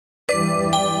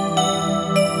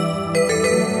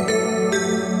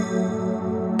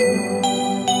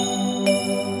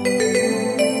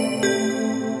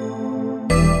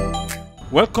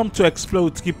Welcome to Explore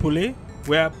with Kipole.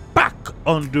 We are back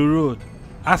on the road.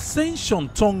 Ascension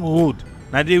Tongue Road.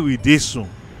 Now there we dey soon.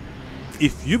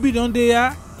 If you be down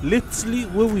there lately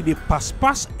where we dey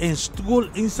pass and stroll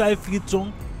inside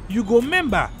FREETOWN, you go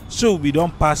remember so we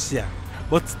don't pass here.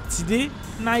 But today,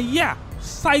 na here,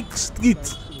 SYKE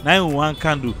Street. Now we want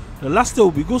candle. The last day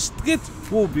we go straight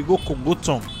where we go Congo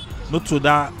Town. Not to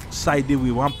that side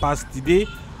we want pass today,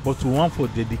 but we want for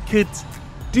dedicate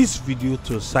this video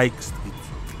to SYKE Street.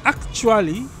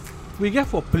 Actually, we get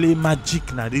for play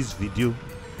magic na this video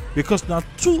because now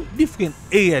two different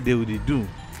areas they will do.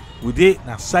 We dey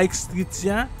na SYKE Street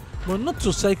here, but not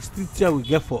to SYKE Street here we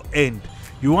get for end.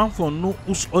 You want for know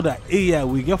which other area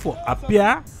we get for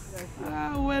appear?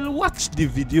 Well, watch the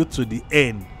video to the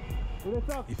end.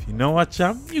 If you don't watch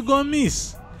them, you go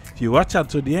miss. If you watch them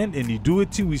to the end and you do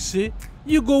it we say,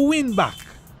 you go win back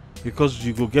because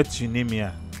you go get your name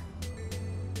here.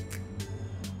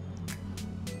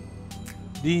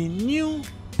 The new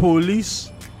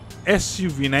police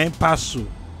SUV na im pass so.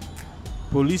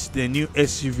 Police the new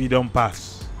SUV don't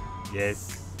pass.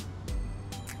 Yes.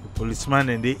 The policeman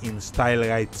and they in style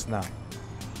right now.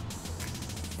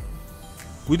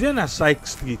 We then a SYKE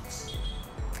Street.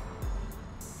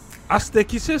 As the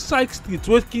say SYKE Street,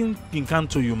 what can come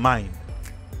to your mind?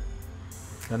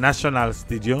 The National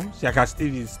Stadium,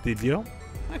 Yakasteville Stadium.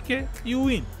 Okay, you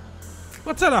win.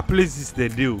 What other places they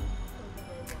do?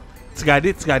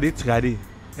 Trade.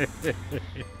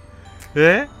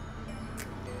 Eh?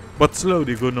 But slow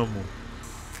they go no more.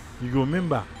 You go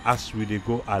remember as we they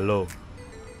go along.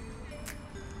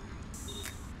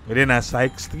 We then a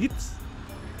SYKE Street.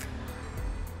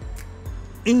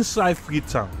 Inside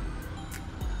FREETOWN.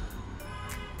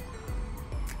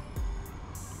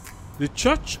 The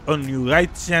church on your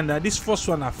right hand, this first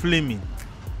one a flaming.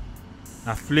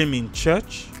 A flaming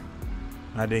church.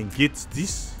 And then get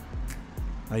this.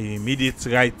 And your immediate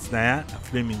right now, a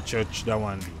flaming church that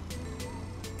one day.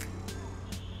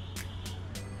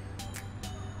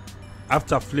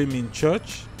 After flaming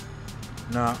church,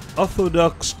 now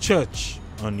Orthodox church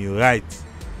on your right.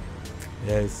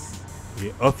 Yes,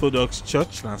 the Orthodox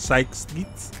church now SYKE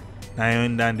Street. Now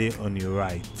on your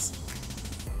right.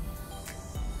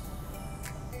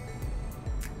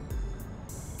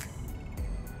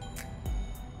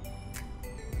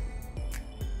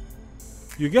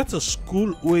 You get a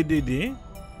school where they dey,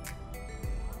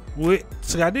 where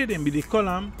trade them be they call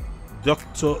them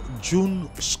Dr. June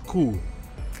School.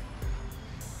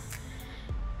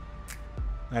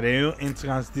 Now the new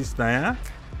entrance this time,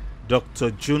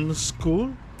 Dr. June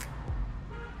School.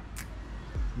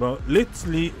 But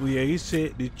lately we hear say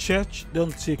the church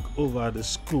don't take over the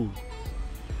school.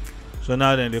 So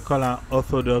now then they call them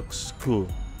Orthodox School.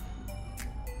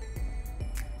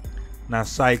 Now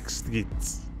SYKE Street.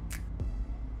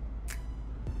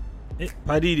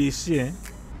 Paddy they see, eh?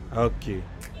 Okay.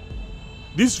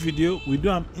 This video we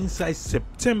do am inside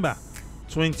September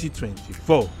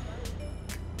 2024.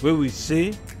 Where we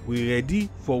say we ready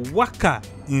for waka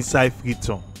inside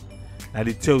FREETOWN. Now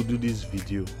they tell you do this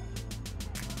video.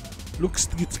 Look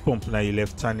street pump na your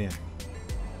left hand here.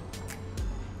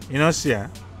 You know see,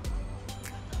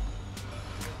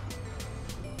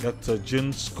 Dr.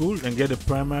 June School, then get the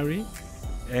primary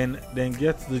and then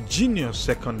get the junior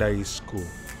secondary school.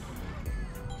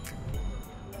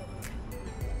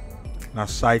 Now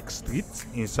SYKE Street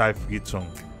inside FREETOWN.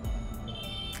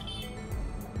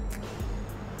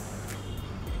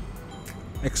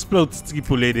 Explode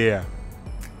Tripoli there.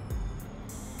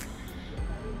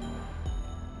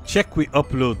 Check we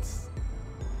upload.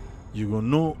 You go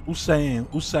know who say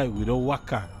we don't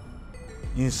waka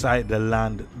inside the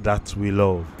land that we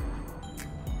love.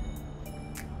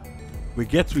 We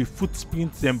get with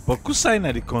footprints and pokusai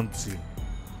na the country.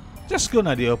 Just go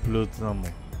na the upload no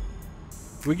more.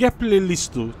 We get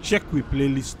playlist too. Check we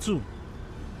playlist too.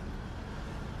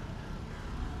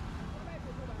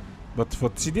 But for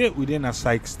today, we then a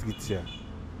SYKE Street here.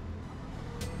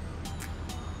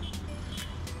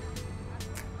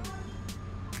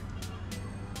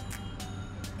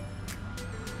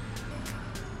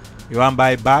 You want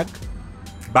buy bag?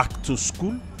 Back to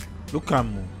school? Look at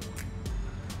me.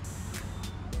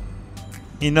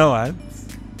 You know what?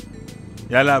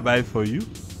 Yalla buy for you?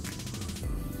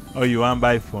 Or you want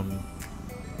buy for me?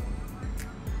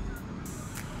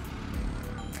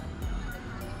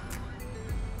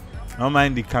 Don't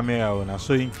mind the camera on,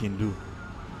 so you can do.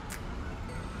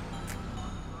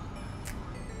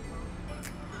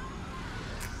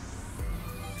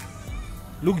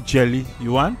 Look jelly,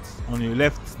 you want? On your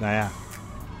left, Naya.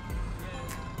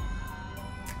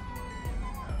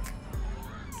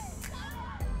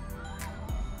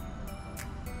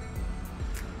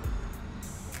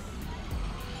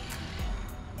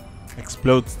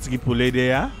 Explode Tripoli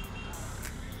there.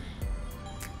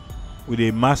 With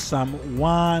a Massam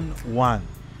 1-1.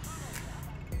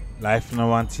 Life no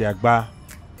one Tiagba.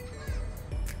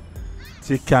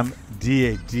 Take him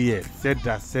dear. Said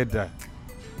that.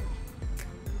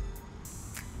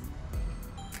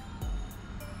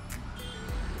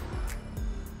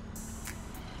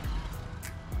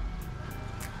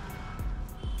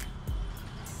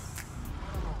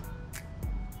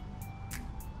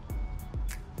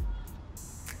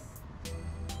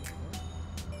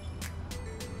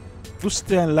 Who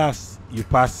stand last? You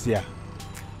pass here.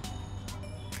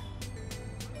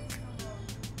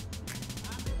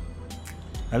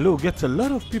 Hello, get a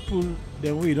lot of people.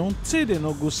 Then we don't say they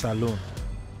no go salon.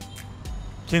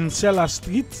 Kinsella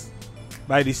Street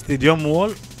by the stadium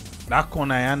wall. That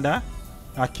corner yonder.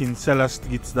 At Kinsella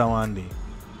Street that one day.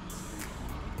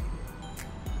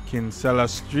 Kinsella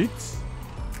Street.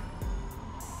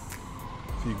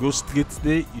 If you go straight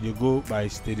there, you go by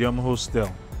Stadium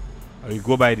Hostel. Or you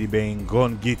go by the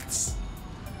Bengon Gates.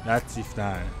 That's if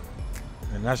the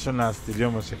National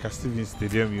Stadium or SYKE Stevens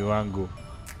Stadium you want to go.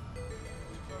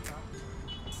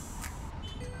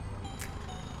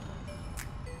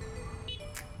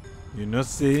 You know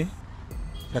say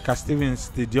SYKE Stevens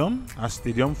Stadium and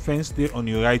stadium fence there on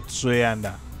your right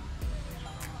side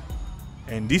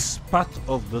and this part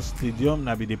of the stadium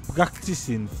now be the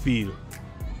practicing field.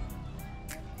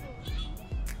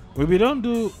 We don't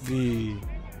do the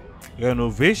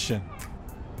renovation.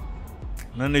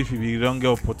 I don't know if you don't get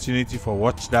opportunity for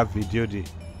watch that video there.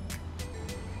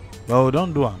 But we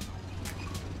don't do them.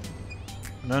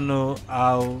 I don't know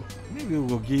how. Maybe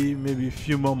we'll give maybe a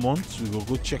few more months. We will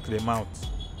go check them out.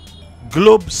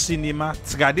 Globe Cinema,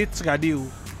 Trade.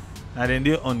 And then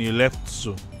they on your left.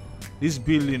 So this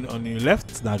building on your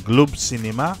left, na Globe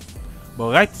Cinema.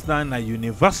 But right now, na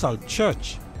Universal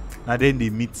Church. And then they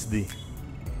meet there.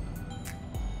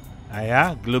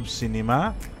 Yeah, Globe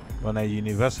Cinema, but a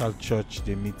Universal Church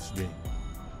they meet there.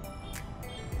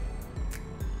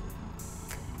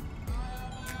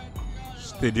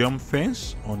 Stadium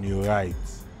fence on your right.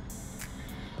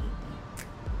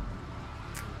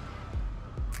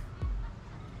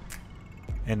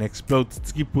 And explode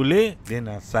Tripoli, then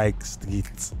a SYKE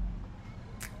Street.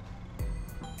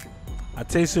 I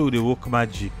tell you so with the work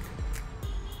magic.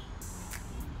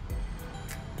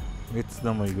 Wait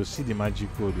now, you go see the magic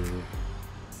code.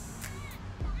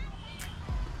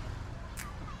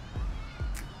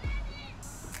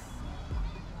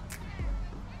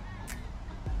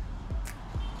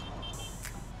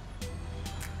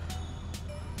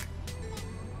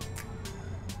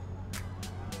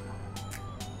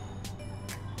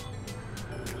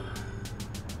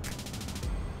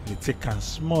 They take a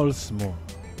small.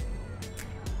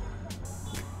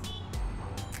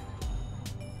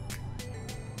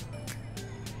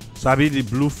 Sabi the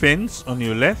blue fence on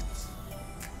your left.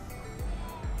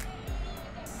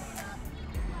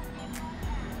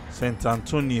 St.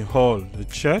 Anthony Hall, the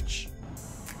church.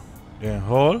 Then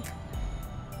hall.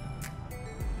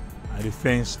 And the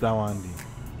fence that one there.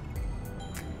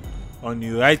 On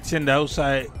your right hand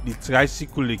outside the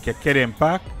tricycle, the Kekeren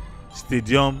Park,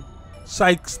 Stadium,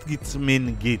 SYKE Street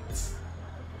main gate.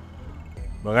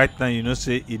 But right now you know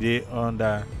say it is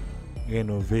under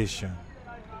renovation.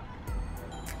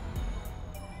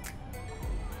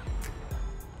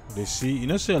 They see, you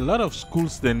know, say a lot of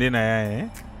schools then where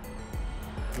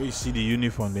you see the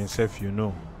uniform themselves, you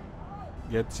know.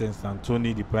 You get St.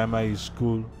 Anthony, the primary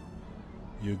school,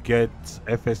 you get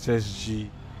FSSG, you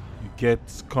get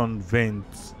convent.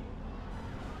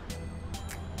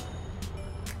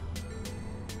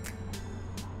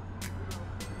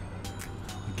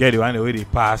 You get the one the way they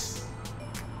pass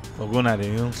for going to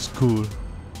their own school.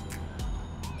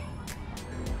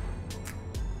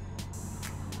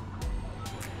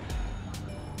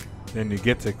 Then you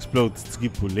get to explode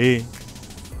Tripoli.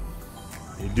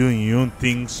 You're doing your own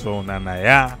things for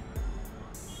Nanaya.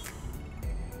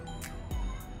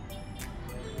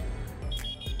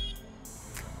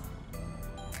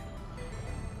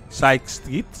 SYKE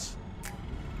Street.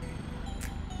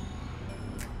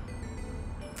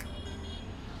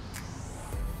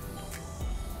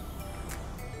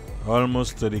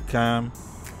 Almost to the camp.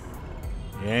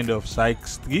 The end of SYKE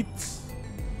Street.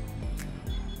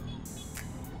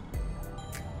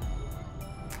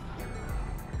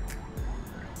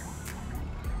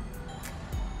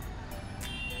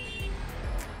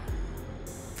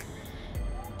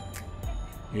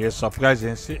 You're surprised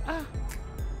and say,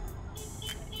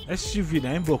 SUV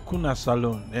na beaucoup na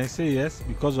salon. And say yes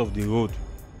because of the road.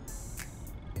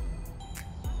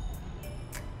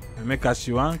 And make as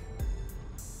you want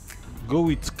go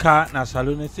with car na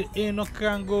salon and say, hey, no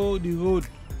can go the road.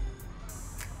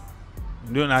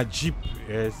 You know, a jeep,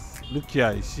 yes. Look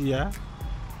here, you see here?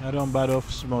 I don't bad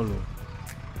off small.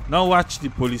 Now watch the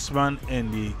policeman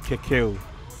and the keke.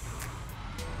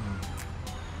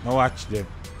 Now watch them.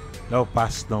 Now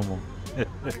pass no more.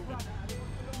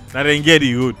 Now then get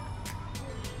the road.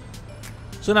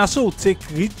 So now so take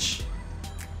reach.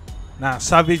 Now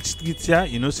Savage Street here,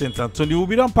 you know, St. Antonio.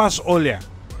 We don't pass all here.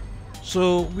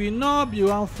 So we now be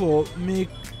one for make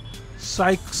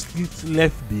SYKE Street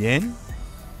left behind.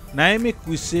 Now I make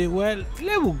we say, well,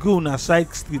 let we go na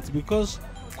SYKE Street because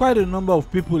quite a number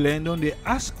of people and don't they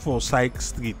ask for SYKE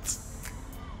Street.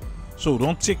 So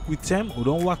don't take with them, we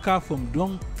don't walk out from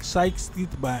down SYKE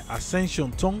Street by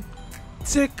Ascension Tongue.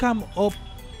 Take them up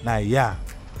na ya.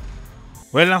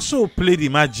 Well, and so play the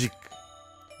magic.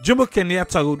 Jomo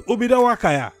Kenyatta Road, Obida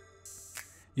Wakaya.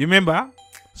 You remember?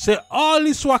 Say all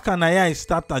this waka na ya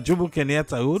start at Jomo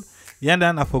Kenyatta Road.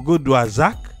 Yanda na for go do a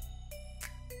Zak.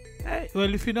 Hey,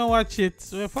 well, if you don't watch it,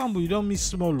 well, family, you don't miss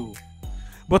small.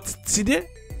 But today,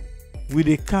 we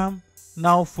dey come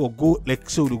now for go like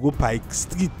so to go Pike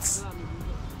Street.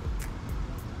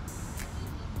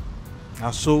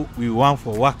 Now so we want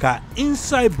for waka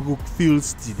inside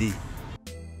Brookfields today.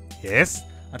 Yes,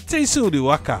 I tell you so the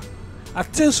waka. I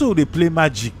tell you so they play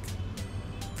magic.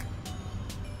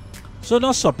 So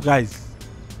no surprise.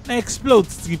 Now explode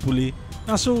Tripoli.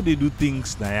 Now so they do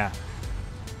things now. Yeah.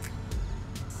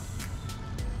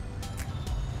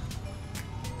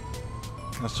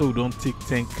 Now so don't take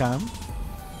 10 cam.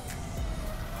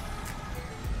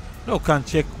 Now can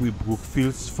check with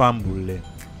Brookfields farm bull.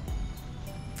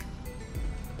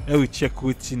 Now we check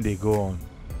which thing they go on.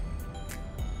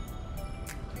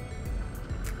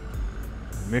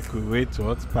 Make we way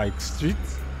towards Pike Street.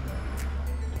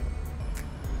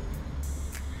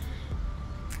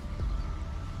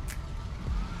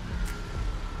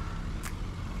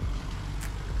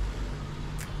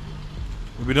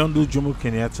 We don't do Jomo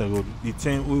Kenyatta Road. The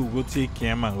time we will go take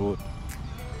Kiaman Road.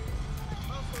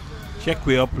 Check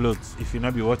we upload. If you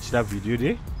not be watch that video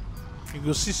there, you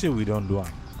go see say we don't do it.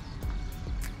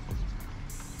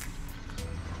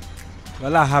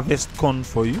 Well, I harvest corn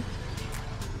for you.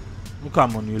 Look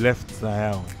I'm on your left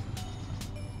now.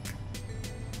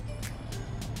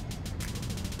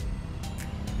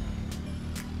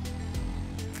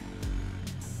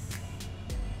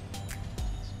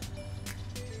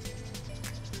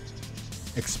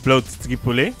 Explode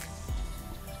Tripoli.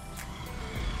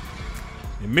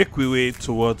 And make we way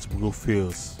towards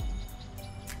Brookfields.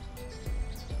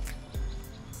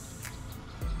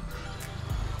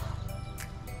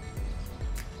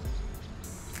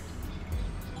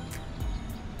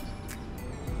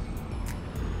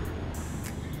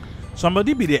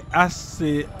 Somebody be the ask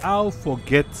say how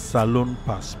forget salon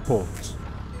passport.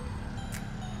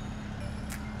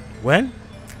 Well,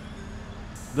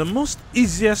 the most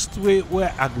easiest way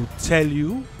where I could tell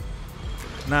you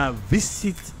now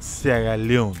visit Sierra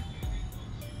Leone.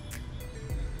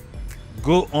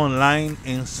 Go online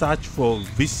and search for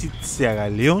visit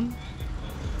Sierra Leone.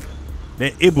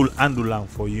 Then able handle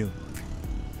for you.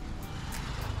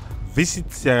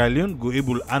 Visit Sierra Leone, go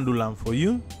able handle for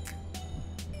you.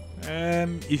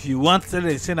 If you want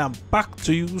to send them back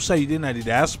to you, so you didn't the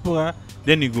diaspora,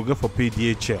 then you go get for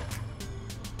PDHL.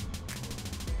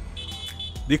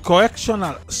 The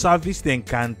correctional service then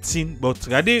canteen, but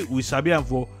rather we sabi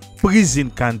for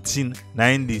prison canteen. Now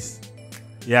in this,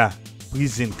 yeah,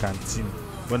 prison canteen.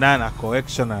 But now a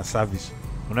correctional service,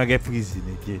 we not get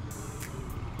prison again.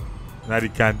 Now the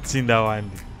canteen that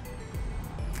one.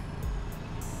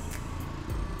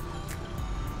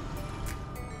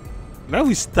 Now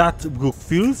we start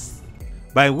Brookfields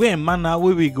by way and manner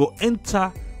where we go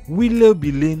enter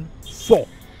Willoughby Lane 4.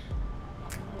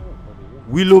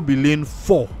 Willoughby Lane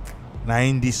 4. Now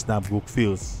in this now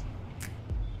Brookfields.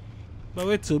 But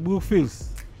wait to Brookfields.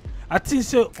 I think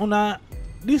so on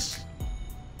this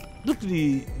look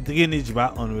the drainage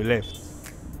bar on the left.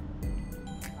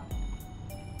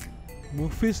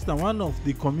 Brookfields now one of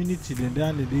the community then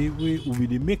down the day where we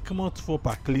will make much for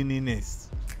cleanliness.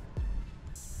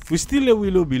 We still a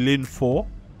Willoughby Lane 4.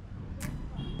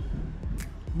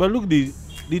 But look the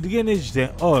drainage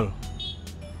there all.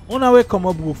 On our way come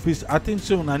up Brookfields, I think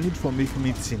so I need for make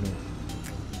meeting.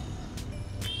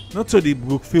 Not to the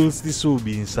Brookfields, this will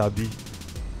be in Sabi.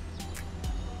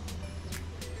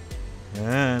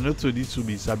 Not to this will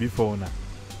be Sabi for now.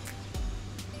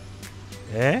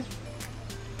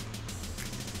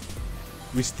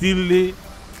 We still lay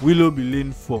Willoughby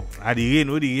Lane 4. At the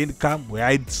rain, when the rain come, we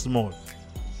hide small.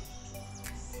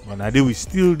 But now we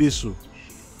still do so.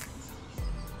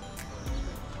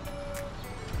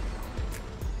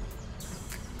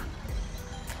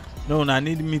 No, I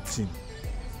need meeting.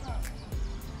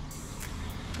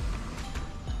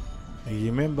 You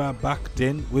remember back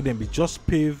then when they be just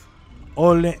pave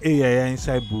all the area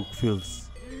inside Brookfields.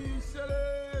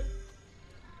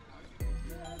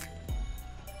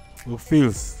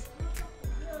 Brookfields.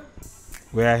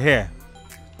 We are here.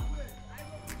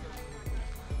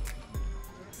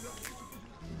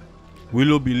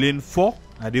 Willoughby Lane 4,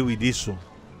 and then with this one.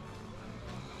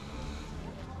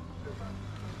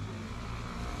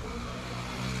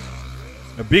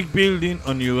 A big building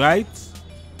on your right.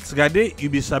 Today you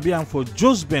be sabian for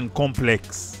Josben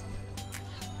Complex.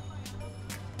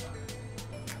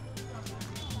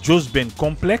 Josben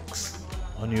Complex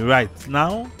on your right.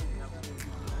 Now,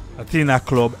 I think a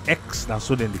Club X, that's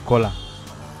what then the color.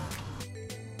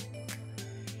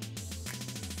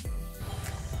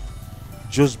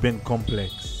 Josben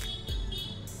Complex.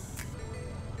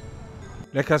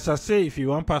 Like as I say, if you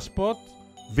want passport,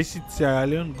 visit Sierra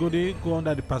Leone, go there, go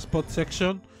under the passport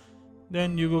section,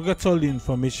 then you will get all the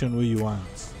information where you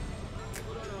want.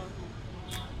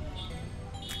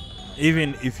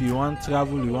 Even if you want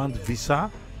travel, you want visa,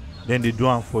 then they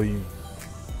do it for you.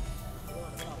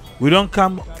 We don't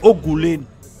come Ogulane.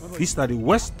 This is the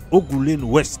West, Ogulane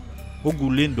West,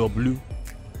 Ogulane W.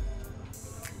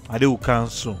 And they will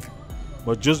cancel.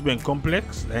 But Josben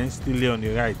Complex, and still there on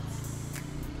the right.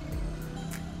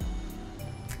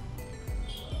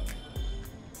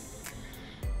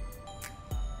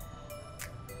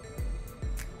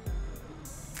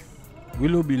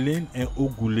 Willoughby Lane and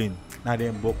Ogulane. Now they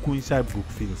boku inside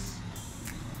Brookfields.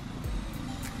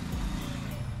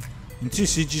 Until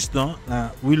see just now,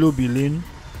 Willoughby Lane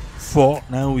 4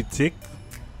 now we take.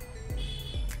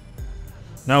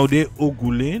 Now they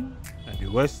Ogulane and the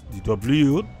west, the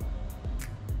W.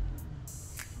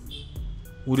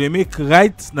 Would they make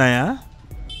right now?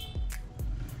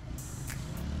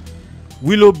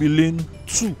 Willoughby Lane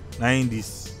 2 now in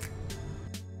this.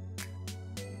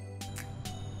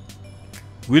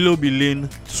 Willoughby Lane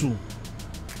 2.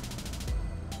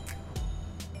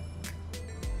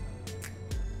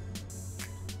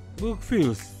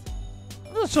 Brookfields.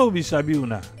 That's how we sabi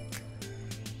una.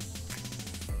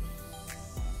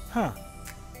 Huh.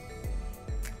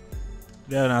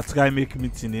 They are not try make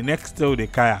meeting. The next tell the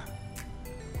kaya.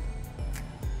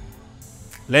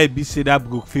 Let be say that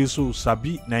Brookfields so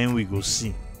sabi. Now we go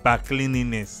see. Back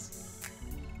cleanliness.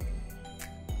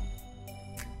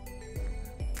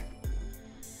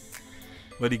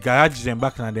 But the garage them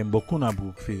back and them bokuna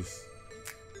Brookfields.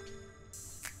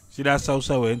 See that's how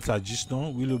we enter just now.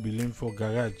 Willoughby Lane for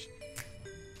garage.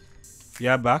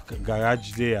 Here back,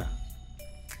 garage there.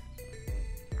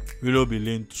 Willoughby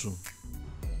Lane 2.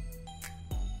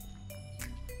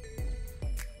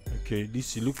 Okay,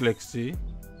 this look like say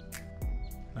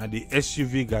and the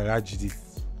SUV garage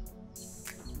this.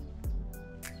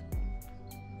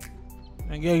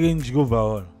 And get Range Rover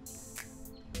all.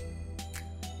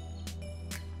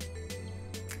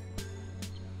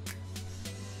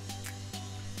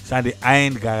 It's at the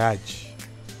iron garage.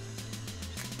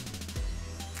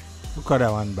 Look at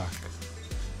that one back.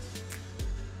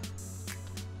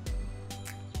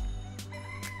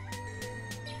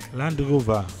 Land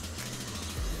Rover,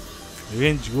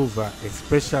 Range Rover,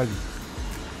 especially.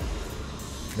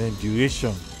 Then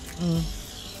duration.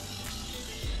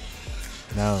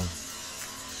 Now,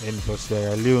 and for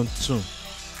Sierra Leone too.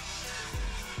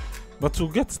 But to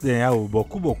get there, I will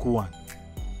boku one.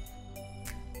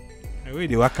 I way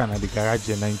they work at the garage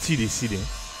and until they see them.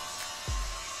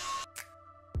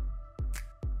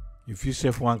 If you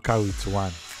save one car with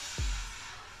one.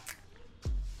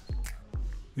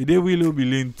 We dey Willoughby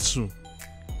Lane 2.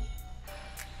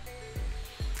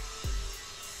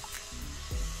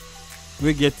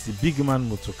 We get the big man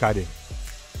motor car there.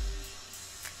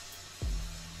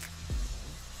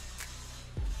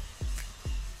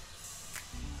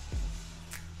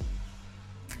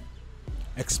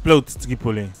 Explode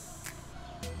Tripoli.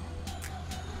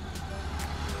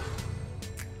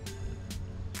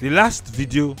 The last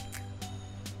video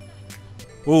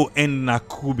end na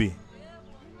Kube.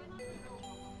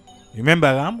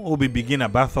 Remember we begin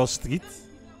at Bathurst Street?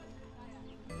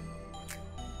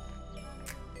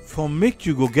 For make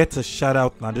you go get a shout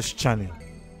out on this channel.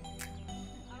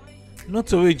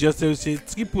 Not always just say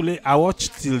Tripoli I watch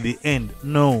till the end.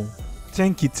 No.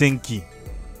 Thank you.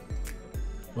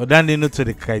 But then they know to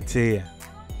the criteria.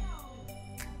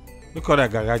 Look at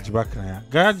that garage back now.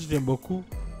 Garage dem boku.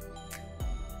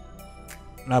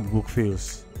 Na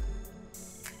Brookfields.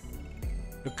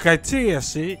 The criteria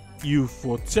say you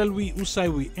for tell we who side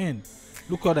we end.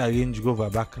 Look at that Range Rover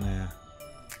back now.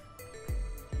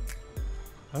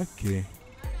 Okay.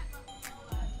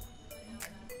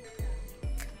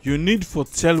 You need for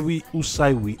tell we who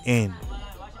side we end.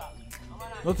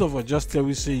 Not of just tell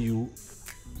we say you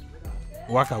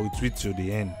work out with it to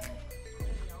the end.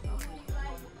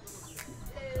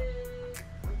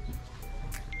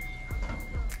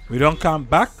 We don't come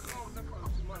back.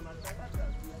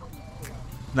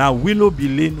 Now Willoughby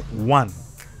Lane 1.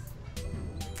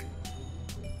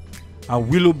 And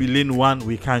Willoughby Lane 1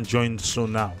 we can join so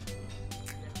now.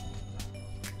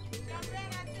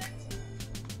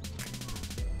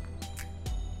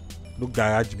 Look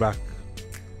garage back.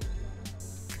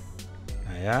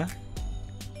 Yeah.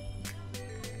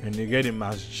 And you get the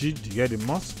masjid, you get the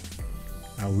mosque,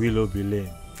 and Willoughby Lane.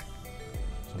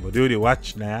 Somebody who they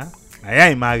watch now. I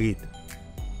am married.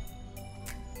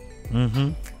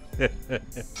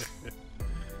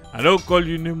 I don't call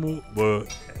you Nemo, but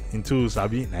into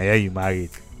Sabi, now you married.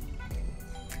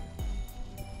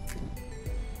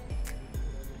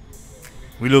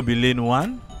 Willoughby Lane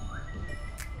 1.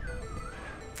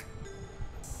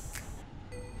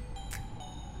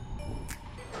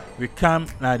 We come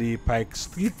na the Pike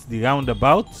Street, the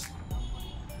roundabout.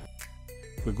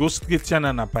 We go straight here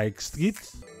na Pike Street.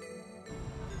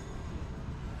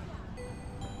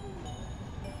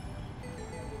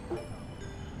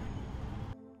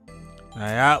 Now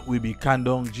yeah, we be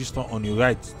Kandong, just on your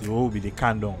right. The road will be the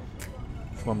Kandong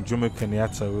from Jomo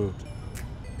Kenyatta Road.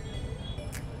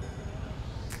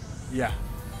 Yeah,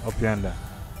 up yonder.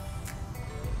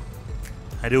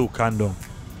 I do Kandong,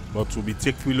 but we be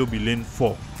take Willoughby Lane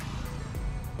 4.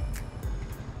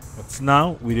 But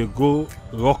now we dey go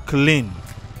Rock Lane.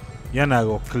 Yana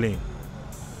Rock Lane.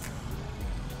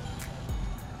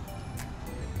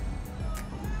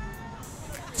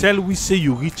 Tell we say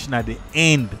you reach na the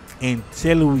end and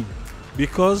tell we,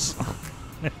 because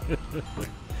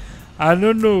I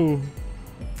don't know.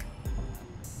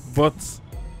 But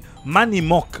Manny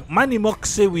Mock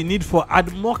say we need for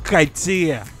add more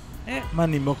criteria.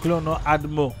 Manny Mock no add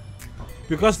more.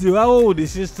 Because the way the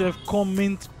system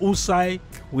comment outside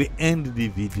we end the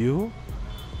video,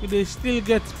 they still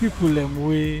get people them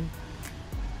way,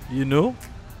 you know.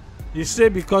 You say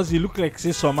because you look like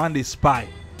say some man they spy.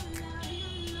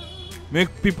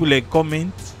 Make people like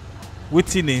comment,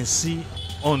 waiting and see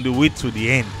on the way to the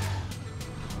end.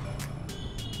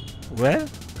 Well,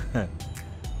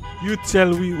 you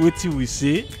tell me what we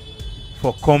say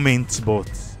for comments, but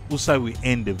outside we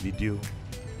end the video.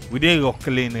 We dey Rock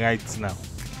Lane right now.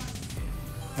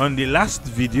 On the last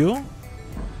video,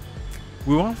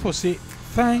 we want to say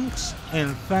thanks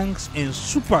and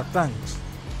super thanks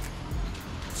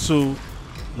to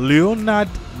Leonard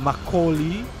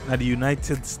Macaulay na the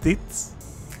United States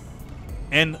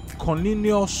and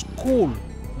Cornelius Cole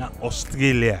na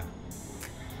Australia,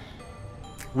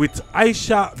 with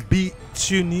Aisha B.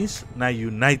 Tunis na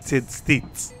United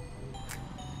States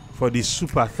for the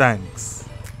super thanks.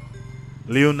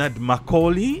 Leonard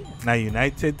Macaulay na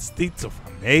United States of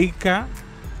America,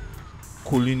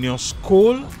 Cornelius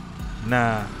Cole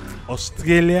na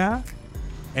Australia,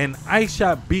 and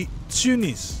Aisha B.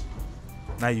 Tunis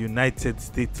na United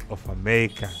States of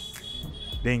America.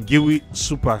 Then give we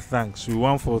super thanks. We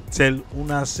want for tell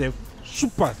una self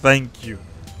super thank you,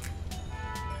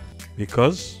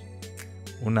 because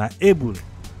una able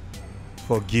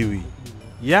for give we.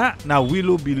 Yeah, now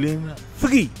Willoughby Lane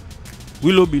 3.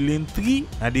 Willoughby Lane 3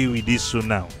 and they with this so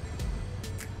now.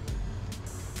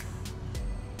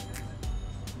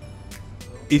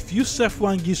 If you self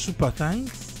want give super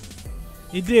thanks,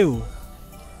 it do.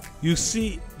 You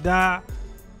see that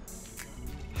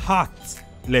heart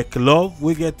like love,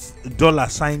 we get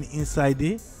 $sign inside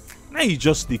there. Now you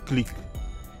just the click,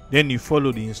 then you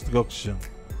follow the instruction.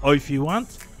 Or if you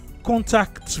want,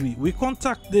 contact me. We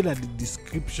contact there at the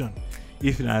description.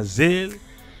 If na Zelle,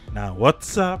 na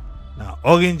WhatsApp, na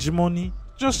Orange Money,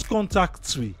 just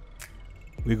contact me.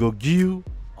 We go give you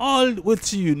all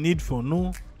what you need for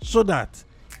know, so that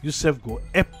you self go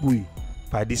help we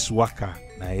by this worker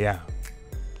na yeah.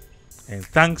 And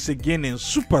thanks again and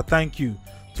super thank you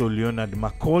to Leonard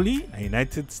Macaulay na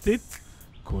United States,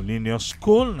 Cornelius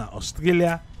Cole na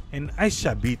Australia, and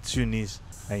Aisha B. Tunis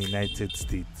na United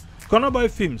States. Konoboy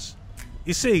Films,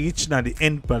 he say reach na the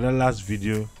end for the last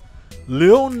video.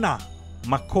 Leonard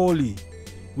Macaulay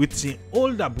with his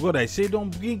older brother, I say don't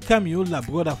bring come your older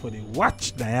brother for the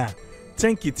watch na ya.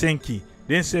 Thank you.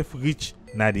 Then self reach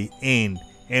na the end.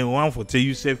 And one for tell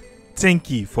you self thank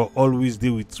you for always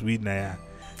deal with we na ya.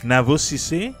 Navosi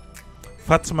say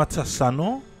Fatmata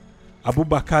Sano,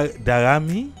 Abubakar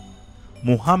Darami,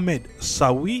 Muhammad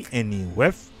Sawi and his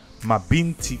wife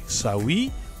Mabinti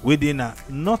Sawi within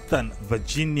Northern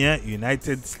Virginia,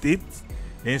 United States.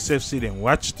 Then self see them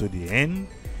watch to the end.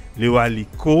 Lewali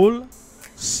Cole,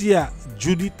 Sia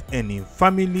Judith and in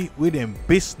family with them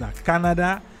based na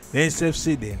Canada. Then self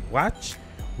say they watch.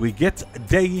 We get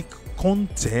Derek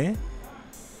Conte,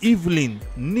 Evelyn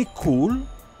Nicole,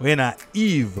 when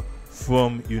Eve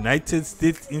from United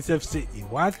States himself say he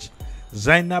watch.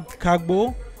 Zainab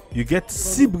Kagbo, you get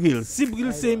Sibril.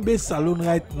 Sibril saying best salon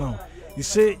right now. He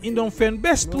say he don't find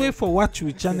best way for watch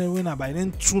with channel when by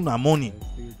then 2 in the morning.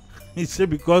 He say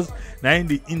because now in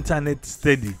the internet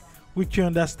steady. We can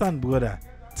understand, brother.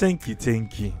 Thank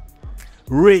you.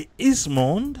 Ray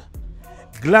Ismond,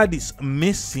 Gladys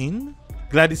Mason.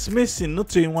 Gladys Mason, not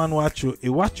to one watch you, a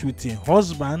watch with her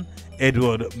husband,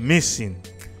 Edward Mason.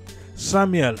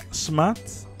 Samuel Smart,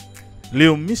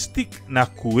 Leo Mystic na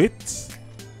Kuwait,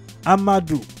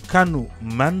 Amadou Kanu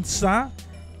Mansa,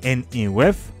 and in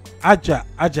Wef,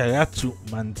 Ajayatu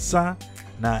Mansa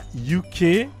na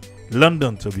UK,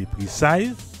 London to be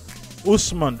precise,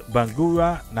 Usman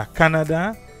Bangura na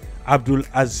Canada, Abdul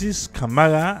Aziz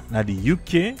Kamara na the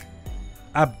UK,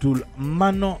 Abdul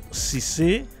Mano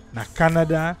Sise na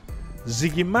Canada,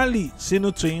 Ziggy Mali say no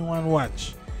to in one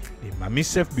watch. The mami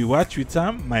self be watch with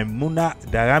him, my Muna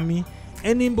Darami,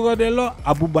 and in brother-in-law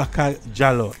Abubakar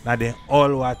Jallo. Now they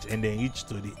all watch and then reach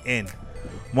to the end.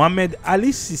 Mohammed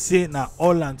Ali Sise na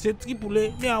Holland say Triple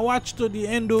me I watch to the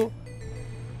end though.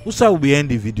 Usa will be end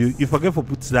the video. You forget for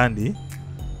put down the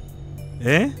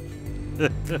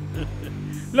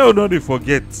No, they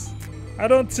forget. I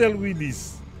don't tell we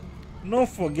this. No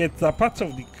forget a part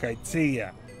of the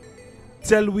criteria.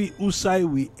 Tell we Usai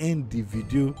we end the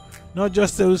video. Not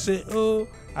just tell we say, oh,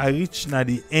 I reach na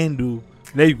the end. Oh,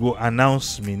 let you go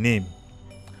announce my name.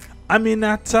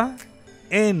 Aminata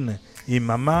N.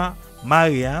 Imama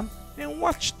Mariam and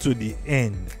watch to the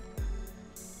end.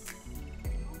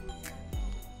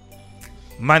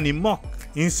 Manny Mock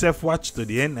himself watch to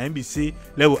the end. NBC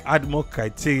let we add more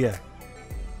criteria.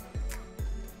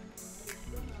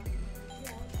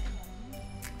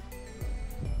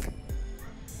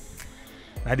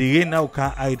 Now the rain now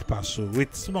can't hide pass. So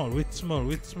wait small.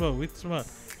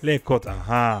 Let cut.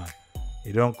 Aha.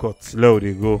 It don't cut. Slow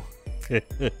they go.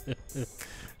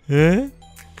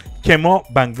 Kemo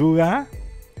Bangura.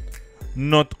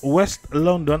 Northwest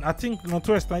London. I think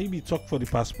Northwest now you be talk for the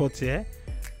passport here.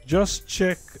 Just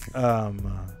check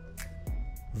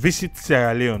visit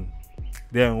Sierra Leone,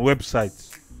 their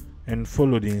website, and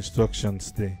follow the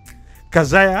instructions there.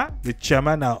 Kazaya, the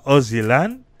chairman of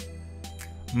Oziland.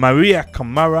 Maria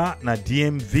Kamara na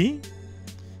DMV,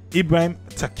 Ibrahim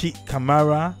Taki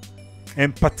Kamara,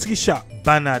 and Patricia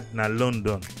Bernard na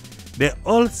London. They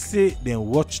all say they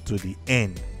watch to the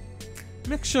end.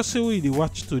 Make sure say we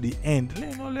watch to the end.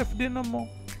 Let no left there no more.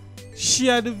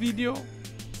 Share the video,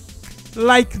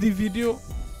 like the video,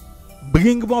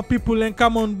 bring more people and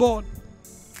come on board.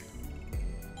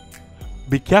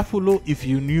 Be careful if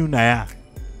you new Naya.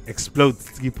 Explode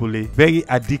Tripoli, very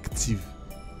addictive.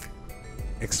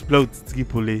 Explode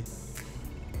Tripoli,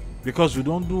 because we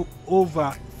don't do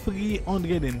over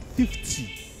 350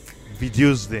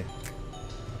 videos there.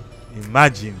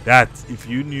 Imagine that if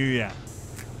you knew ya.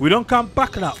 We don't come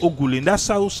back now Ogulin. That's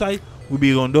outside we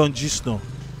be Rondon Giston.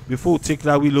 Before we take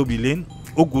that Willow Lane,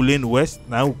 Ogulin West,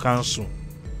 now we cancel.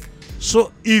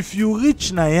 So if you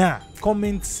reach na ya,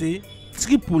 comment say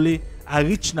Tripoli I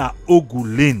reach na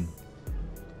Ogulin.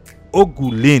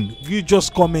 Ogulin. You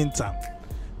just comment them.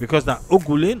 Because na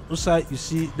Ogulin, usa you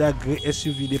see that great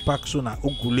SUV they park so na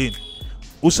Ogulin.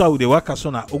 Usa with the worker so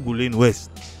na Ogulin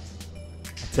West.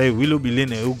 I tell you, Willow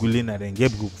Lane and Ogulin and then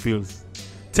get good feels.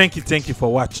 Thank you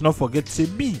for watching. Don't forget to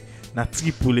be na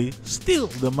Tripoli, still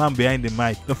the man behind the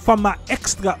mic, the farmer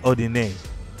extraordinaire.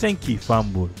 Thank you,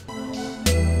 fanboy.